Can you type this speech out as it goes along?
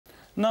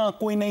Nā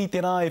koe nei te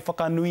rā e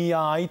whakanui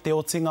ai te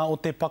otinga o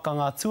te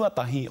pakanga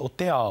tuatahi o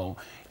te ao.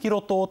 Ki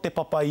roto o te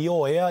papai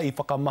o ea I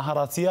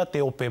whakamaharatia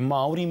te ope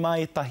Māori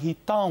mai tahi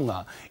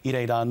taonga I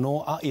reira no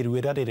a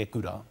Eruera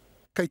Rerekura.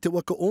 Kei te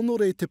waka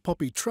onore te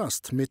Poppy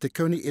Trust me te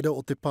kauni era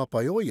o te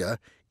papaioia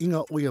I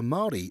ngā oia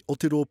Māori o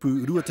te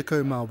rōpū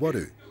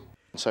 28.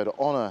 So to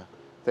honour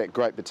that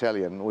great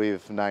battalion,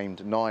 we've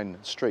named 9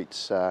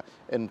 streets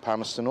in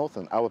Palmerston North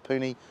and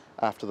Awapuni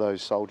after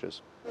those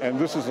soldiers. And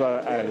this is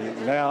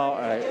now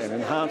an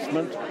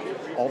enhancement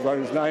of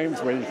those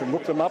names where you can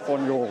look them up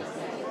on your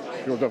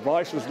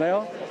devices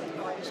now,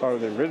 so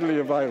they're readily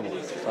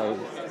available, so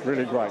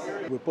really great.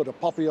 We'll put a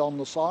poppy on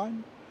the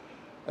sign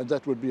and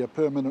that would be a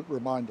permanent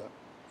reminder.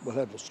 We'll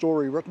have the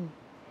story written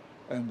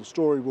and the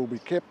story will be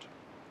kept,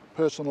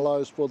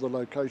 personalised for the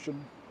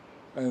location,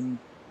 and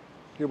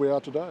here we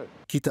are today.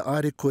 Ki te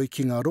aere koe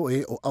ki ngā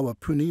roe o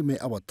Awapuni me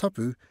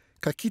Awatapu,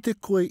 ka kite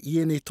koe I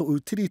ene to'u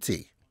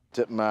tiriti.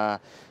 Ditma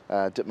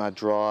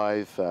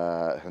Drive,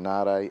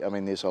 Hanare, I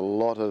mean there's a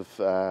lot of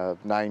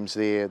names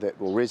there that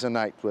will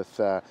resonate with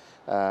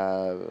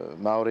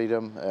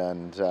Māoridom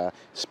and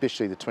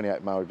especially the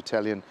 28th Māori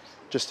Battalion.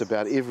 Just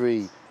about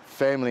every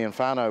family in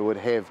whānau would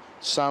have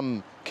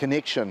some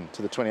connection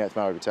to the 28th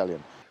Māori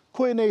Battalion.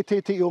 Koe nei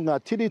tēti o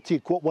ngā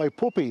tiriti kua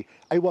waipopi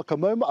ai waka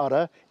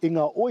maumahara I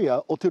ngā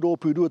oia o te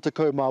rōpū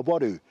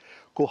 28.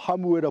 Ko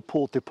Hamuera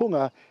Pō Te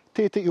Punga,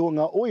 tēti o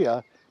ngā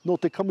oia no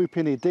te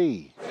Kamupene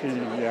D. He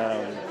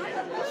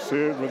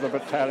served with the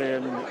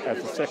battalion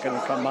as the second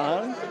in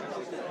command,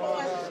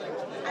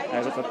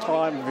 and at the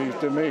time of his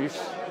demise,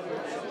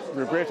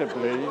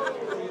 regrettably,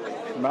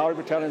 the Māori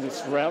Battalion had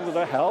surrounded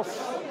a house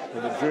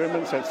where the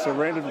Germans had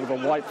surrendered with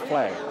a white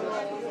flag.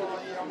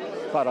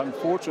 But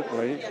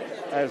unfortunately,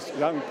 as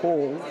young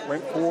Paul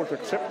went forward to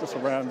accept the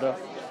surrender,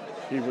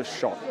 he was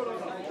shot.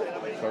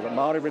 So the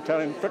Māori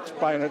Battalion fixed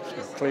bayonets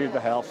and cleared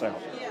the house out.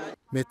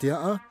 Me te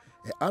a,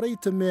 e ara I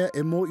te mea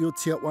e mō I o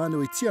tia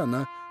wānui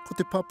tiana ko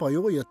te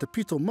papaioia te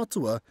pito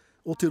matua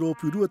o te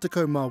rōpū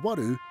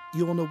 28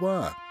 I ona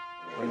wā.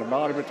 When the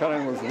Māori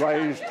Battalion was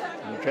raised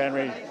in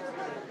January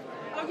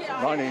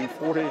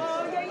 1940,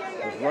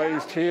 it was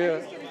raised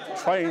here,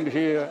 trained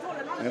here,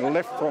 and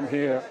left from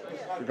here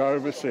to go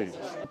overseas.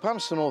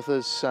 Palmerston North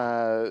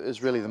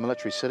is really the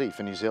military city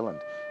for New Zealand.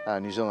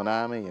 New Zealand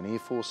Army and Air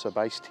Force are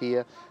based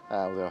here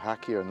with our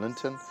Hakia and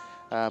Linton.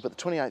 But the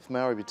 28th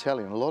Māori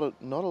Battalion,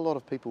 not a lot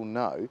of people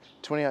know,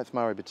 28th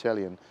Māori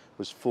Battalion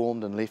was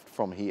formed and left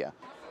from here.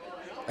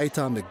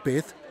 Eita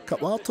Macbeth, ka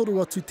wātoro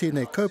atu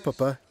tēnei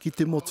kaupapa ki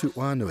te motu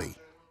wānui.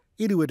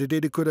 Eruera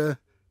Rerekura,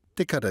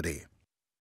 te Karere.